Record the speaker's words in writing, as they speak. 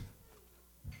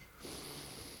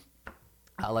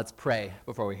Let's pray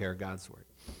before we hear God's word.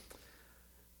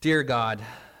 Dear God,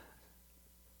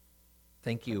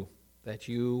 thank you that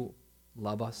you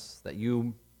love us, that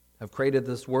you have created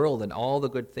this world and all the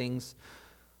good things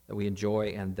that we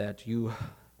enjoy, and that you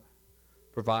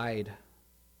provide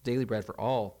daily bread for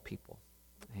all people.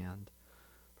 And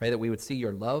pray that we would see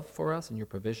your love for us and your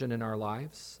provision in our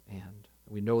lives, and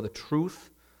we know the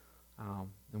truth, and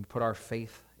we put our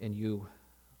faith in you,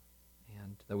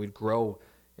 and that we'd grow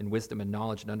in wisdom and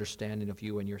knowledge and understanding of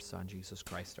you and your Son, Jesus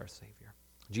Christ, our Savior.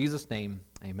 In Jesus' name,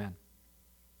 amen.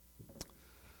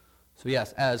 So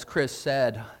yes, as Chris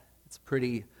said, it's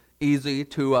pretty easy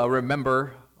to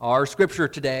remember our scripture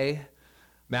today,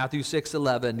 Matthew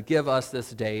 6:11, give us this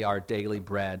day our daily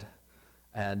bread.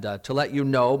 And to let you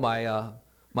know,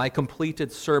 my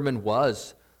completed sermon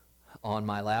was on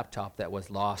my laptop that was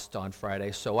lost on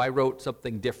Friday, so I wrote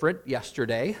something different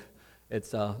yesterday.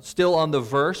 It's still on the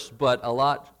verse, but a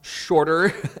lot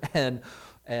shorter and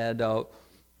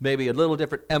maybe a little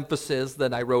different emphasis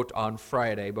than I wrote on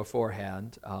Friday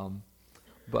beforehand.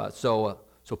 But so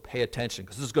pay attention,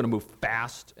 because this is going to move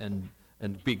fast and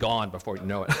be gone before you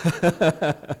know it.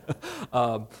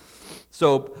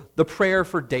 So the prayer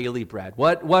for daily bread.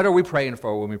 What are we praying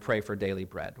for when we pray for daily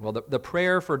bread? Well, the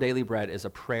prayer for daily bread is a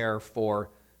prayer for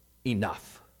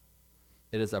enough.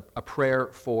 It is a prayer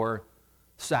for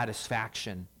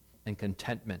satisfaction and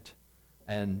contentment.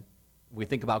 And we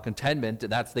think about contentment,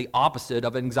 that's the opposite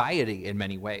of anxiety in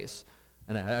many ways.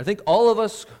 And I think all of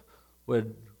us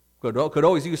could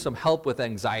always use some help with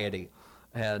anxiety.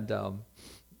 And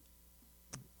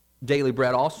daily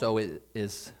bread also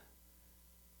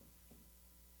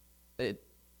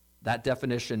that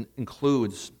definition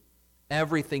includes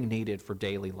everything needed for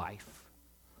daily life.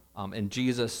 And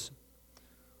Jesus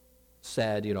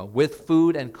said, with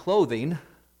food and clothing,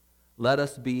 let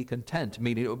us be content,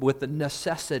 meaning with the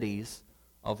necessities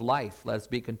of life, let us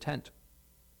be content.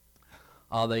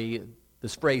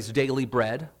 This phrase, daily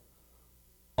bread,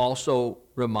 also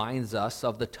reminds us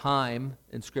of the time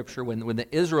in Scripture when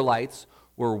the Israelites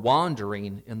were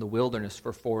wandering in the wilderness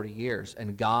for 40 years,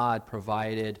 and God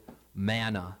provided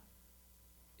manna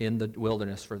in the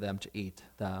wilderness for them to eat.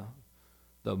 The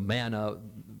manna,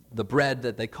 the bread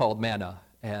that they called manna,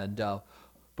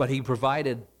 but He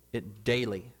provided it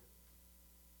daily.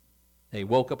 They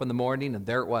woke up in the morning, and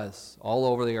there it was, all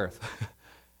over the earth.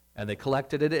 And they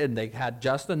collected it, and they had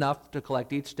just enough to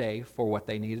collect each day for what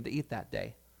they needed to eat that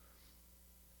day.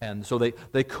 And so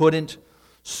they couldn't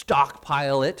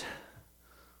stockpile it.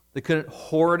 They couldn't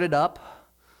hoard it up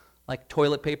like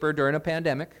toilet paper during a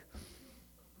pandemic.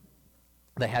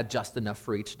 They had just enough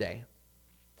for each day.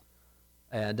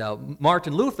 And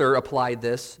Martin Luther applied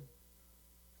this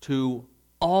to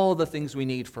all the things we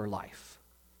need for life.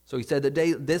 So he said that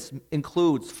this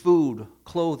includes food,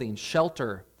 clothing,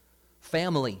 shelter,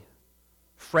 family,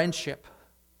 friendship,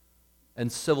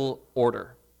 and civil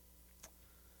order.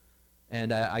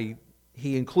 And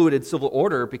he included civil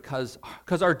order because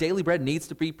our daily bread needs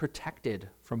to be protected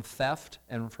from theft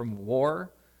and from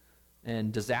war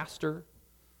and disaster.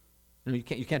 You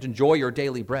can't enjoy your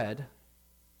daily bread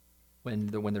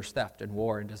when there's theft and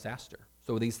war and disaster.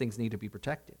 So these things need to be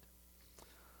protected.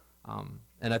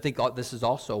 And I think this is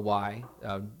also why,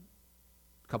 a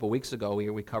couple weeks ago,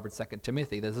 we covered 2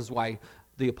 Timothy. This is why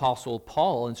the Apostle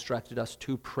Paul instructed us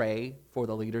to pray for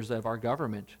the leaders of our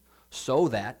government, so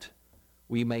that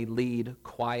we may lead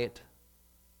quiet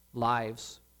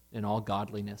lives in all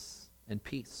godliness and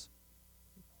peace.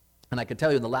 And I can tell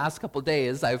you, in the last couple of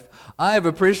days, I've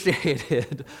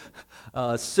appreciated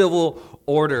civil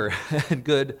order and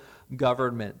good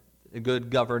government, good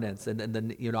governance, and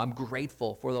then I'm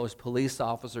grateful for those police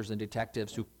officers and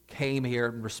detectives who came here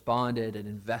and responded and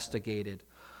investigated.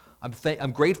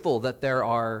 I'm grateful that there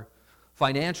are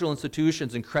financial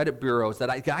institutions and credit bureaus that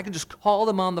I can just call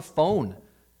them on the phone,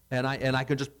 and I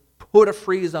can just put a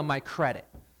freeze on my credit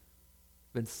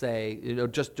and say,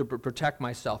 just to protect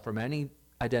myself from any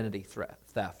identity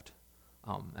theft,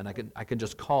 and I can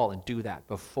just call and do that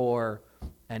before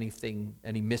any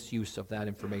misuse of that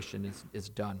information is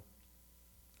done.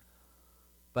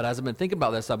 But as I've been thinking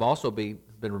about this, I've also been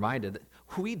reminded that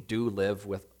we do live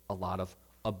with a lot of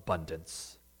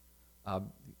abundance.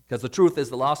 Because the truth is,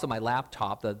 the loss of my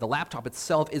laptop, the laptop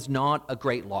itself is not a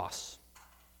great loss.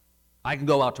 I can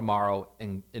go out tomorrow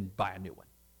and buy a new one.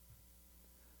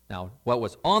 Now, what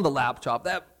was on the laptop,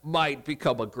 that might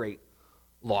become a great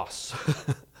loss.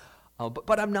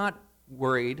 But I'm not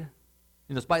worried.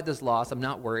 Despite this loss, I'm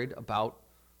not worried about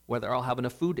whether I'll have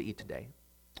enough food to eat today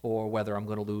or whether I'm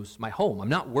going to lose my home. I'm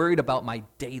not worried about my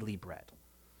daily bread.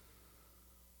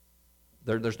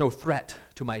 There's no threat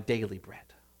to my daily bread.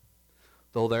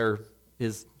 though there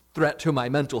is threat to my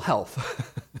mental health.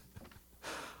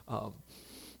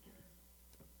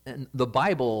 And the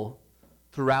Bible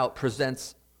throughout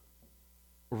presents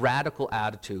radical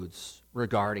attitudes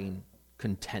regarding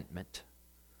contentment.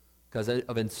 Because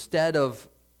instead of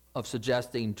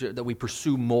suggesting that we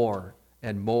pursue more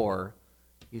and more,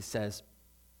 he says,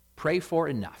 pray for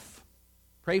enough.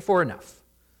 Pray for enough.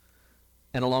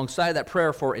 And alongside that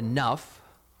prayer for enough,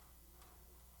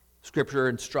 Scripture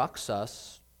instructs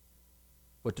us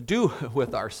what to do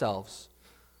with ourselves,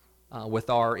 with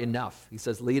our enough. He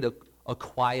says, lead a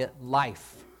quiet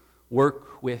life.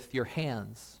 Work with your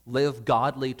hands. Live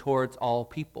godly towards all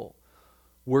people.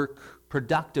 Work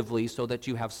productively so that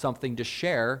you have something to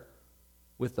share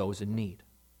with those in need.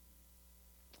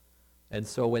 And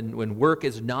so when work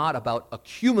is not about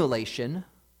accumulation,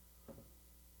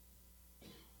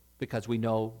 because we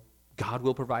know God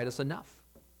will provide us enough.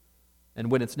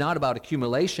 And when it's not about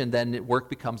accumulation, then work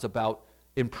becomes about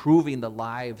improving the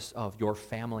lives of your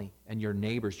family and your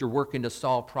neighbors. You're working to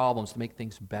solve problems, to make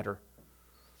things better.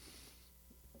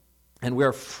 And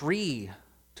we're free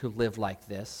to live like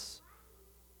this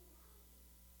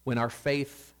when our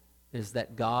faith is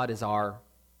that God is our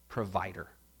provider.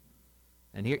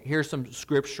 And here's some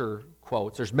scripture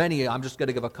quotes. There's many. I'm just going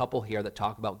to give a couple here that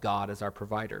talk about God as our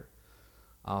provider.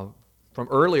 From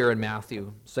earlier in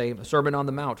Matthew, say Sermon on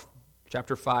the Mount,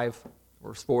 chapter 5,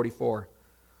 verse 44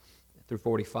 through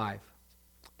 45.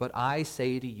 But I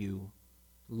say to you,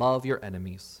 love your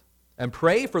enemies, and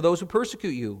pray for those who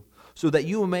persecute you, so that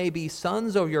you may be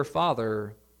sons of your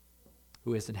Father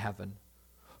who is in heaven.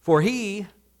 For he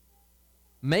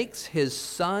makes his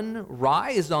sun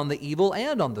rise on the evil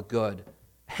and on the good,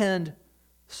 and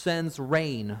sends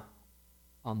rain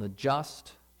on the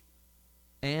just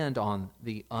and on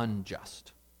the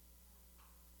unjust.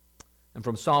 And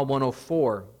from Psalm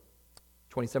 104,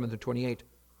 27 through 28,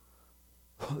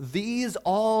 these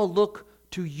all look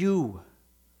to you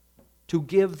to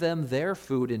give them their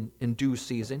food in due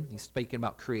season. He's speaking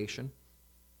about creation.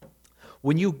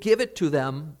 When you give it to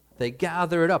them, they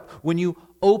gather it up. When you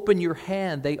open your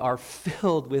hand, they are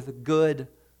filled with good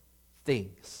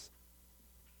things.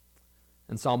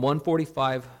 And Psalm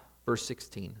 145, verse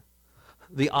 16,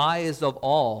 the eyes of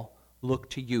all look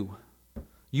to you.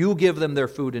 You give them their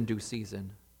food in due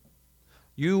season.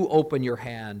 You open your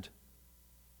hand.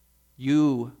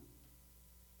 You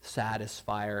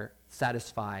satisfy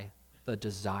the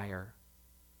desire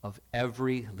of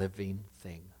every living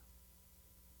thing.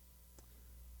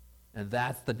 And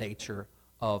that's the nature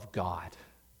of God.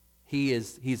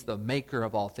 He's the maker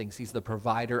of all things. He's the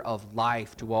provider of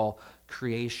life to all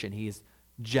creation. He's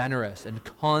generous and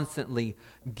constantly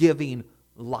giving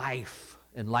life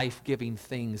and life-giving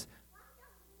things,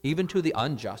 even to the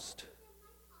unjust.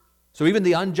 So even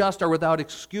the unjust are without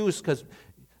excuse, because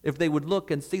if they would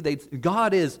look and see,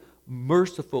 God is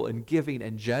merciful and giving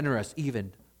and generous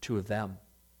even to them.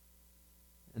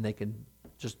 And they can,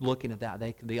 just looking at that,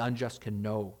 the unjust can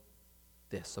know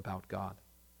this about God.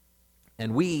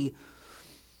 And we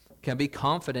can be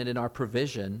confident in our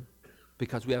provision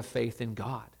because we have faith in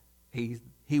God.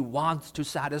 He wants to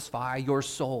satisfy your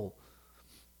soul.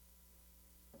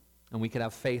 And we can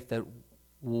have faith that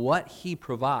what He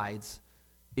provides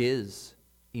is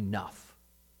enough.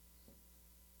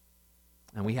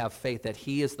 And we have faith that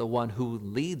He is the one who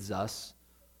leads us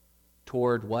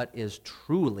toward what is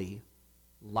truly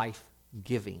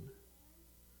life-giving.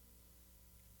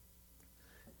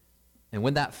 And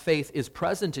when that faith is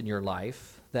present in your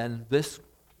life, then this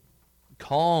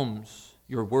calms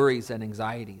your worries and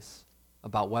anxieties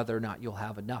about whether or not you'll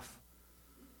have enough.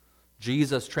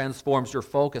 Jesus transforms your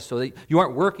focus so that you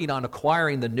aren't working on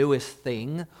acquiring the newest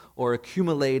thing or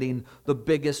accumulating the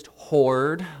biggest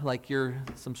hoard like you're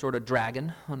some sort of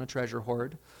dragon on a treasure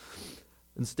hoard.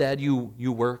 Instead, you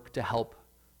work to help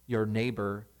your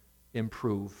neighbor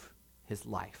improve his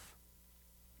life.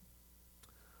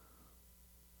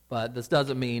 But this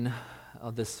doesn't mean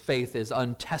this faith is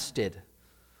untested.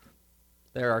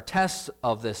 There are tests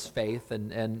of this faith,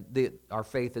 and our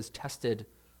faith is tested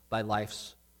by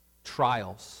life's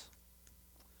trials,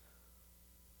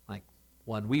 like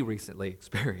one we recently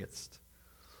experienced.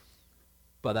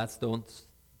 But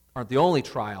aren't the only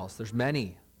trials. There's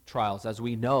many trials, as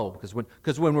we know,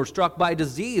 because when we're struck by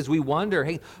disease, we wonder,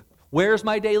 hey, where's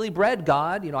my daily bread,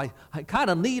 God? I kind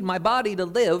of need my body to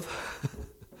live.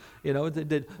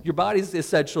 Your body's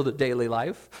essential to daily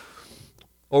life.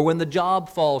 Or when the job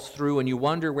falls through and you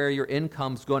wonder where your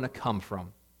income's going to come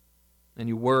from, and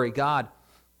you worry, God,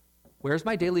 where's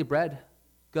my daily bread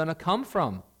going to come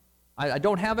from? I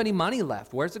don't have any money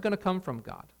left. Where's it going to come from,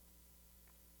 God?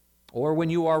 Or when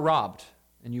you are robbed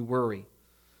and you worry,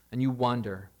 and you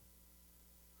wonder,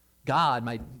 God,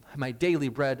 my daily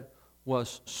bread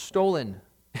was stolen.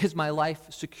 Is my life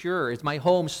secure? Is my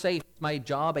home safe? Is my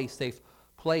job a safe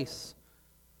place?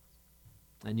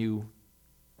 And you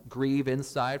grieve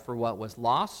inside for what was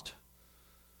lost,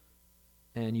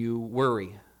 and you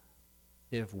worry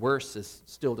if worse is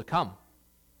still to come.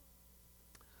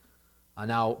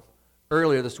 Now,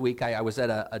 earlier this week, I was at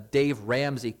a Dave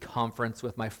Ramsey conference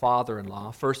with my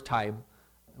father-in-law. First time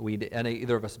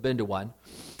either of us been to one.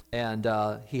 And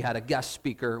he had a guest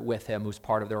speaker with him who's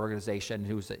part of their organization.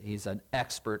 He's an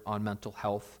expert on mental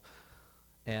health.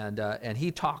 And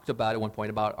he talked about at one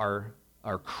point about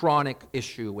our chronic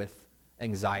issue with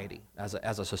anxiety as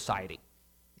a society.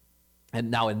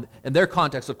 And now in their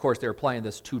context, of course, they're applying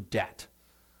this to debt.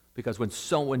 Because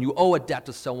when you owe a debt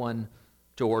to someone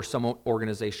or some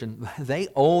organization, they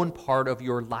own part of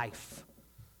your life.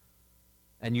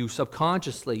 And you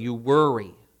subconsciously, you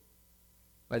worry.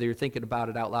 Whether you're thinking about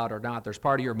it out loud or not, there's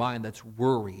part of your mind that's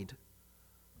worried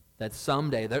that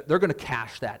someday they're going to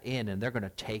cash that in and they're going to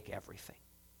take everything.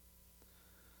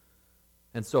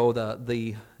 And so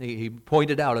he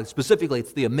pointed out, specifically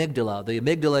it's the amygdala. The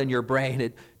amygdala in your brain,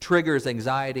 it triggers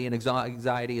anxiety, and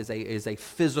anxiety is a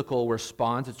physical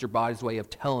response. It's your body's way of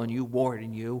telling you,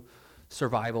 warning you,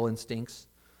 survival instincts.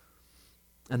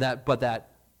 But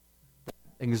that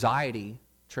anxiety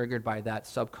triggered by that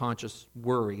subconscious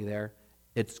worry there,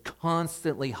 it's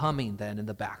constantly humming then in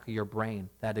the back of your brain.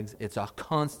 It's a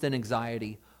constant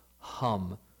anxiety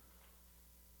hum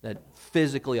that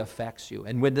physically affects you.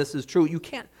 And when this is true, you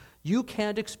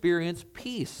can't experience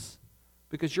peace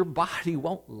because your body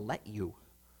won't let you.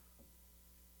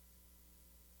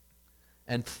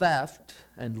 And theft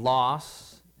and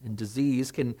loss and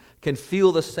disease can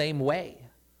feel the same way.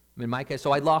 In my case,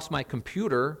 so I lost my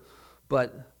computer,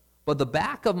 but the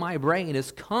back of my brain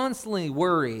is constantly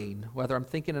worrying, whether I'm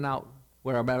thinking it out,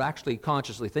 whether I'm actually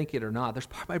consciously thinking it or not. There's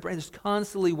part of my brain that's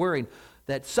constantly worrying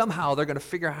that somehow they're going to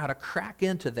figure out how to crack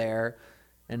into there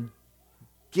and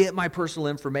get my personal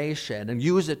information and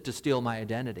use it to steal my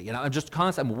identity. And I'm just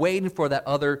I'm waiting for that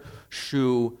other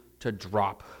shoe to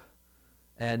drop.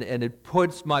 And it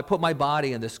put my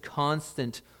body in this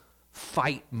constant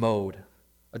fight mode,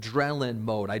 adrenaline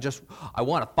mode. I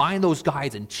want to find those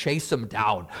guys and chase them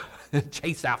down, and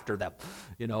chase after them,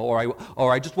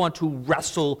 or I just want to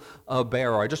wrestle a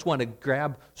bear, or I just want to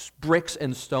grab bricks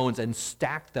and stones and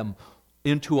stack them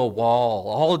into a wall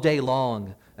all day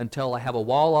long until I have a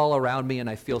wall all around me and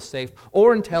I feel safe,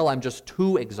 or until I'm just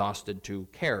too exhausted to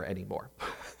care anymore.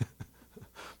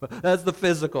 That's the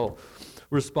physical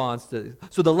response to.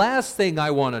 So the last thing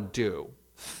I want to do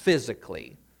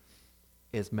physically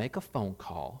is make a phone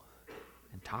call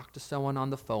and talk to someone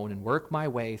on the phone and work my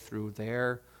way through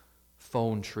their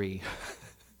phone tree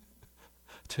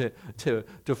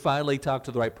to finally talk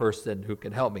to the right person who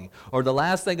can help me. Or the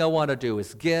last thing I want to do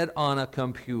is get on a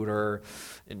computer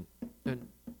and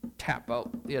tap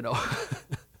out,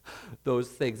 those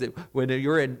things. When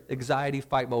you're in anxiety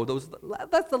fight mode,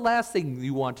 that's the last thing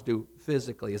you want to do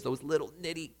physically, is those little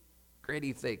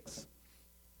nitty-gritty things.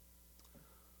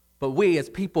 But we as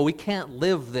people, we can't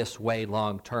live this way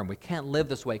long term. We can't live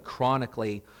this way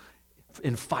chronically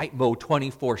in fight mode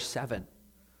 24/7.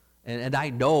 And I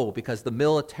know because the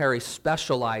military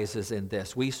specializes in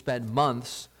this. We spend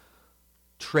months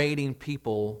training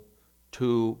people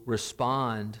to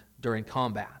respond during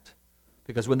combat.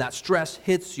 Because when that stress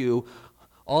hits you,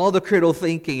 all the critical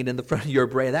thinking in the front of your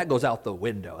brain, that goes out the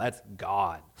window. That's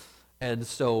gone. And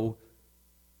so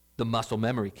the muscle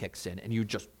memory kicks in, and you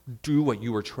just do what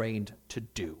you were trained to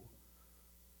do.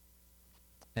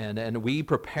 And we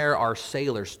prepare our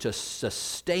sailors to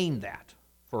sustain that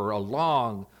for a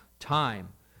long time.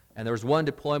 And there was one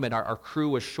deployment, our crew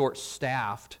was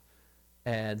short-staffed,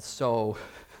 and so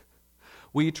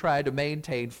we tried to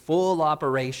maintain full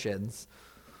operations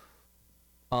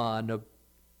on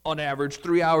average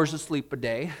 3 hours of sleep a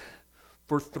day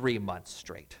for 3 months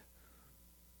straight.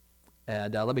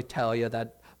 And let me tell you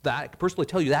that personally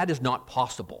tell you that is not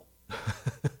possible.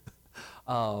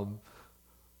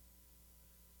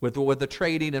 With the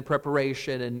training and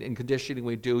preparation and conditioning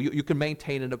we do, you can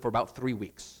maintain it for about 3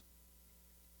 weeks.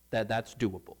 That's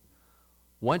doable.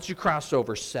 Once you cross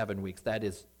over 7 weeks, that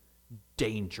is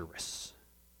dangerous.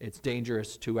 It's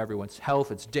dangerous to everyone's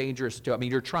health. It's dangerous to,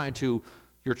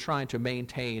 you're trying to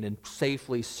maintain and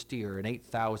safely steer an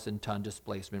 8,000-ton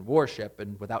displacement warship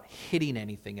and without hitting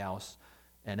anything else,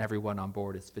 and everyone on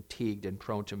board is fatigued and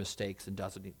prone to mistakes and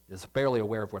is barely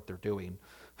aware of what they're doing.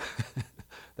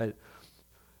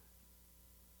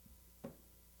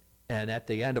 And at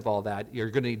the end of all that, you're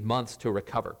going to need months to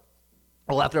recover.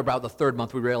 Well, after about the third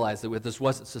month, we realized that this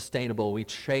wasn't sustainable. We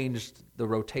changed the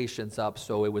rotations up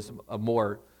so it was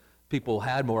people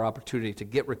had more opportunity to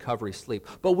get recovery sleep.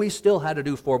 But we still had to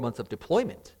do 4 months of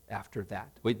deployment after that.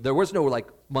 There was no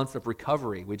months of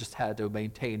recovery. We just had to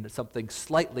maintain something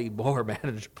slightly more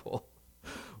manageable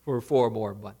for 4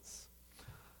 more months.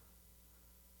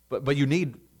 But you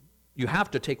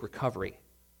have to take recovery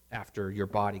after your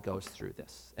body goes through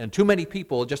this. And too many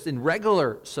people, just in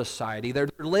regular society, they're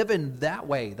living that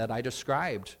way that I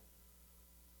described,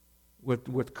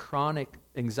 with chronic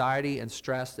anxiety and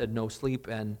stress and no sleep,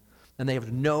 and they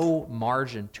have no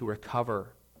margin to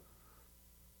recover.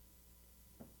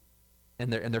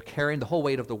 And they're carrying the whole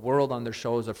weight of the world on their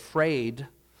shoulders, afraid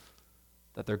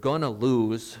that they're going to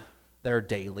lose their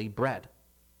daily bread.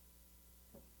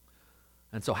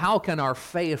 And so how can our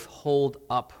faith hold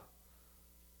up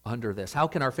under this? How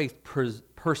can our faith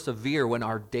persevere when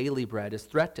our daily bread is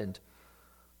threatened?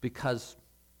 Because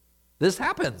this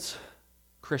happens.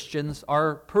 Christians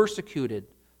are persecuted.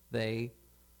 They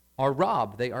are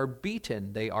robbed. They are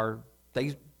beaten.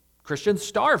 Christians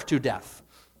starve to death.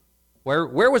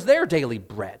 Where was their daily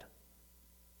bread?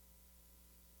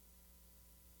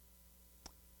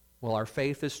 Well, our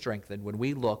faith is strengthened when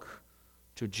we look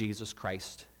to Jesus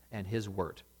Christ and His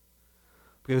Word.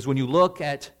 Because when you look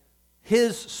at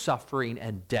His suffering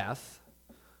and death,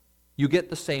 you get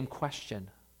the same question.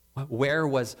 Where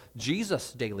was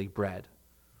Jesus' daily bread?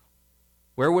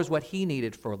 Where was what He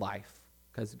needed for life?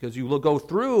 Because you will go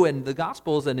through in the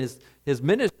Gospels and his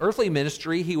earthly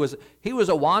ministry, he was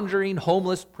a wandering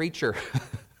homeless preacher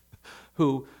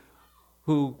who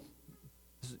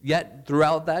yet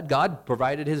throughout that God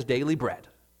provided his daily bread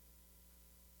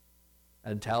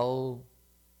until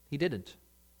he didn't.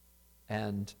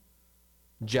 And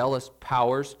jealous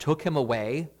powers took him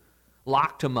away,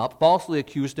 locked him up, falsely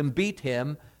accused him, beat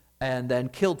him, and then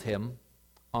killed him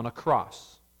on a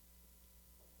cross.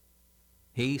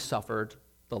 He suffered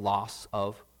the loss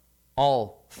of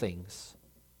all things,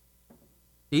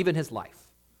 even his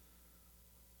life.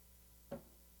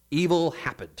 Evil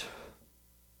happened.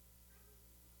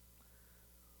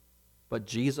 But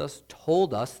Jesus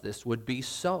told us this would be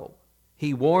so.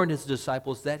 He warned his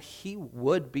disciples that he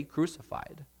would be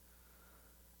crucified.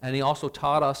 And he also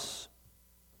taught us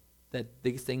that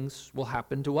these things will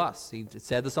happen to us. He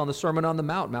said this on the Sermon on the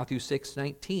Mount, Matthew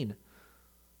 6:19.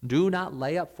 Do not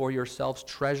lay up for yourselves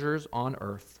treasures on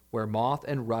earth, where moth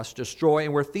and rust destroy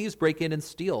and where thieves break in and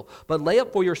steal. But lay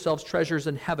up for yourselves treasures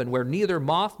in heaven, where neither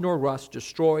moth nor rust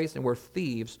destroys and where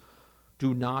thieves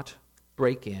do not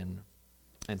break in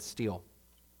and steal.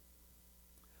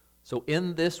 So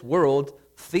in this world,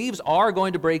 thieves are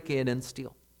going to break in and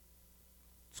steal.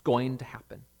 It's going to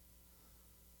happen.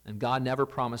 And God never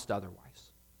promised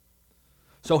otherwise.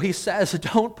 So he says,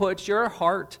 don't put your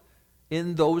heart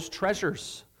in those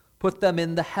treasures. Put them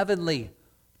in the heavenly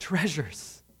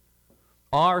treasures.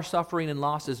 Our suffering and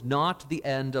loss is not the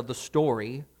end of the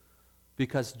story,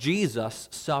 because Jesus'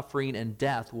 suffering and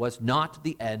death was not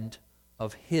the end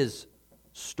of his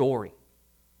story.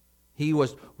 He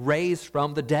was raised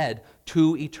from the dead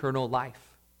to eternal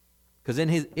life. Because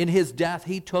in his death,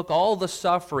 he took all the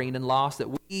suffering and loss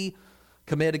that we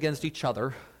commit against each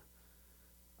other,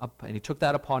 and he took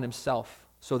that upon himself,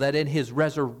 so that in his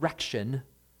resurrection,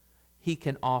 he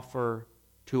can offer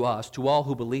to us, to all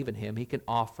who believe in him, he can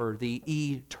offer the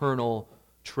eternal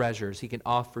treasures. He can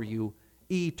offer you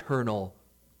eternal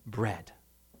bread.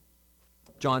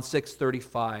 John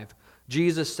 6:35,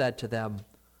 Jesus said to them,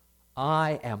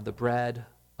 I am the bread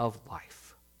of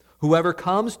life. Whoever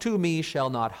comes to me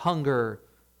shall not hunger.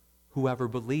 Whoever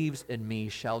believes in me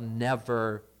shall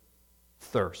never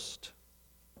thirst.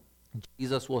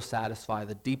 Jesus will satisfy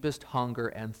the deepest hunger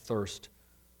and thirst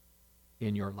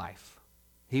in your life.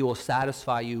 He will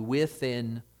satisfy you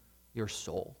within your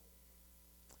soul.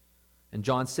 In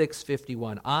John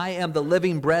 6:51, I am the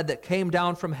living bread that came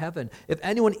down from heaven. If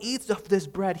anyone eats of this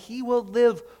bread, he will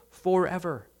live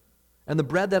forever. And the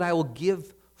bread that I will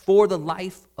give for the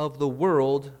life of the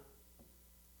world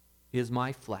is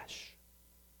my flesh.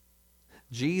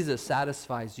 Jesus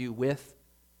satisfies you with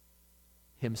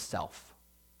himself.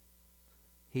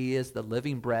 He is the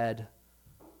living bread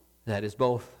that is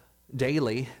both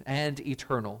daily and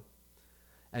eternal.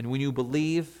 And when you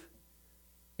believe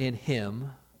in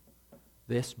him,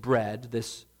 this bread,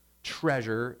 this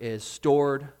treasure is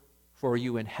stored for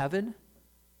you in heaven,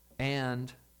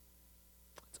 and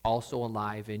it's also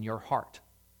alive in your heart.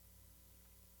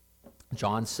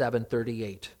 John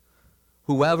 7:38.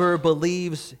 Whoever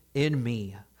believes in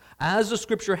me, as the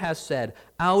scripture has said,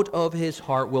 out of his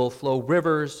heart will flow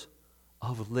rivers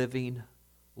of living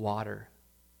water.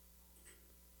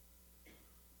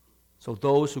 So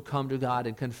those who come to God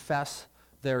and confess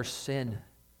their sin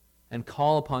and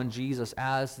call upon Jesus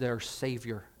as their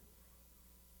Savior,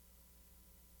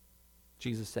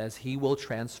 Jesus says He will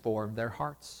transform their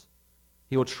hearts.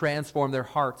 He will transform their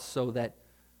hearts so that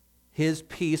His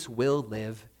peace will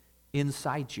live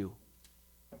inside you.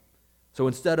 So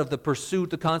instead of the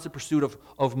constant pursuit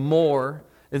of more,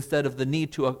 instead of the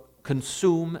need to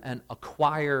consume and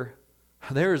acquire,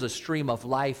 there is a stream of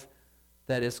life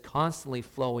that is constantly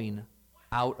flowing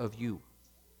out of you.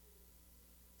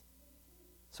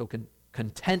 So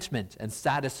contentment and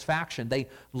satisfaction, they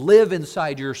live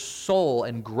inside your soul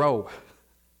and grow.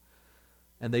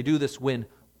 And they do this when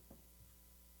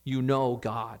you know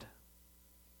God.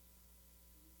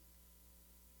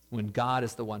 When God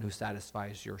is the one who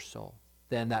satisfies your soul,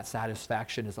 then that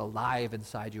satisfaction is alive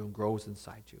inside you and grows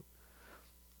inside you.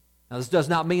 Now, this does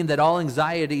not mean that all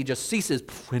anxiety just ceases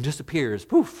and disappears.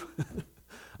 Poof. I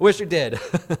wish it did.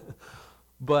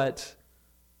 But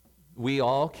we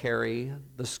all carry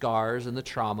the scars and the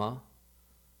trauma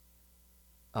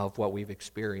of what we've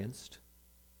experienced.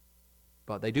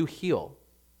 But they do heal.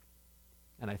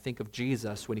 And I think of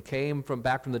Jesus when He came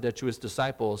back from the dead to His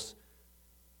disciples.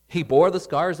 He bore the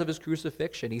scars of His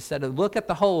crucifixion. He said, look at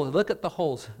the holes,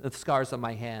 the scars on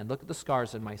my hand. Look at the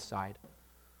scars in my side.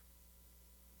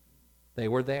 They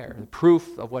were there,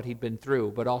 proof of what He'd been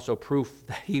through, but also proof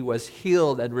that He was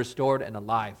healed and restored and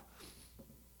alive.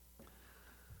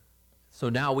 So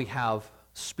now we have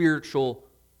spiritual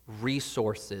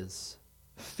resources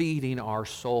feeding our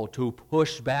soul to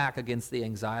push back against the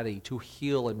anxiety, to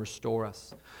heal and restore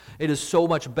us. It is so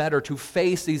much better to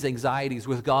face these anxieties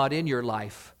with God in your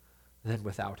life than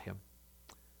without Him.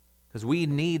 Because we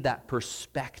need that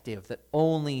perspective that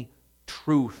only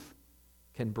truth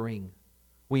can bring.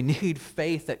 We need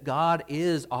faith that God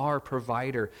is our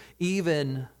provider,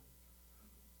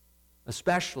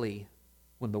 especially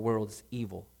when the world is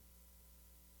evil.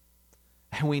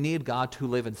 And we need God to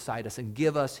live inside us and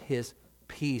give us His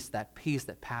peace that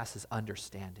passes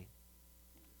understanding.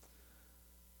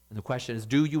 And the question is,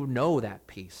 do you know that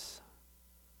peace?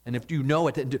 And if you know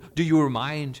it, do you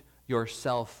remind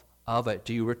yourself of it?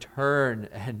 Do you return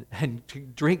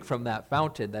and drink from that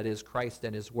fountain that is Christ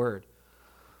and His Word?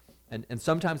 And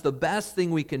sometimes the best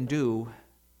thing we can do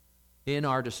in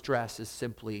our distress is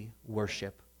simply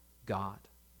worship God.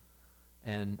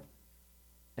 And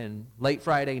late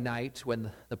Friday night,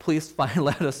 when the police finally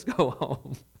let us go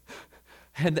home,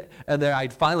 and then I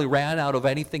finally ran out of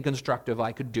anything constructive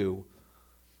I could do,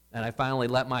 and I finally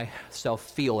let myself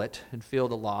feel it and feel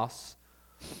the loss.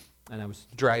 And I was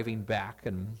driving back,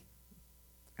 and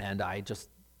I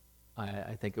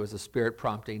think it was a Spirit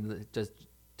prompting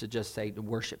to just say,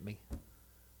 worship me.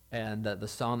 And the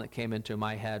song that came into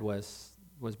my head was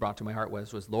brought to my heart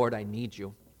was Lord, I need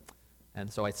you.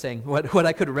 And so I sang what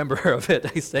I could remember of it.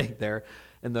 I sang there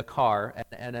in the car.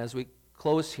 And as we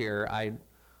close here, I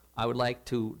would like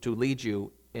to lead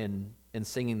you in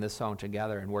singing this song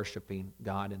together and worshiping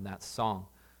God in that song.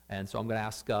 And so I'm going to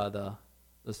ask the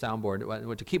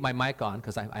soundboard to keep my mic on,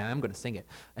 because I am going to sing it,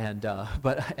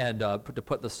 to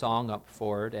put the song up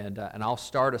forward, and I'll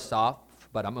start us off,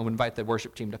 but I'm going to invite the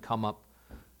worship team to come up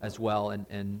as well,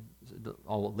 and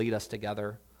I'll lead us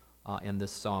together in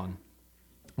this song.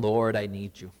 Lord, I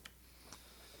need you.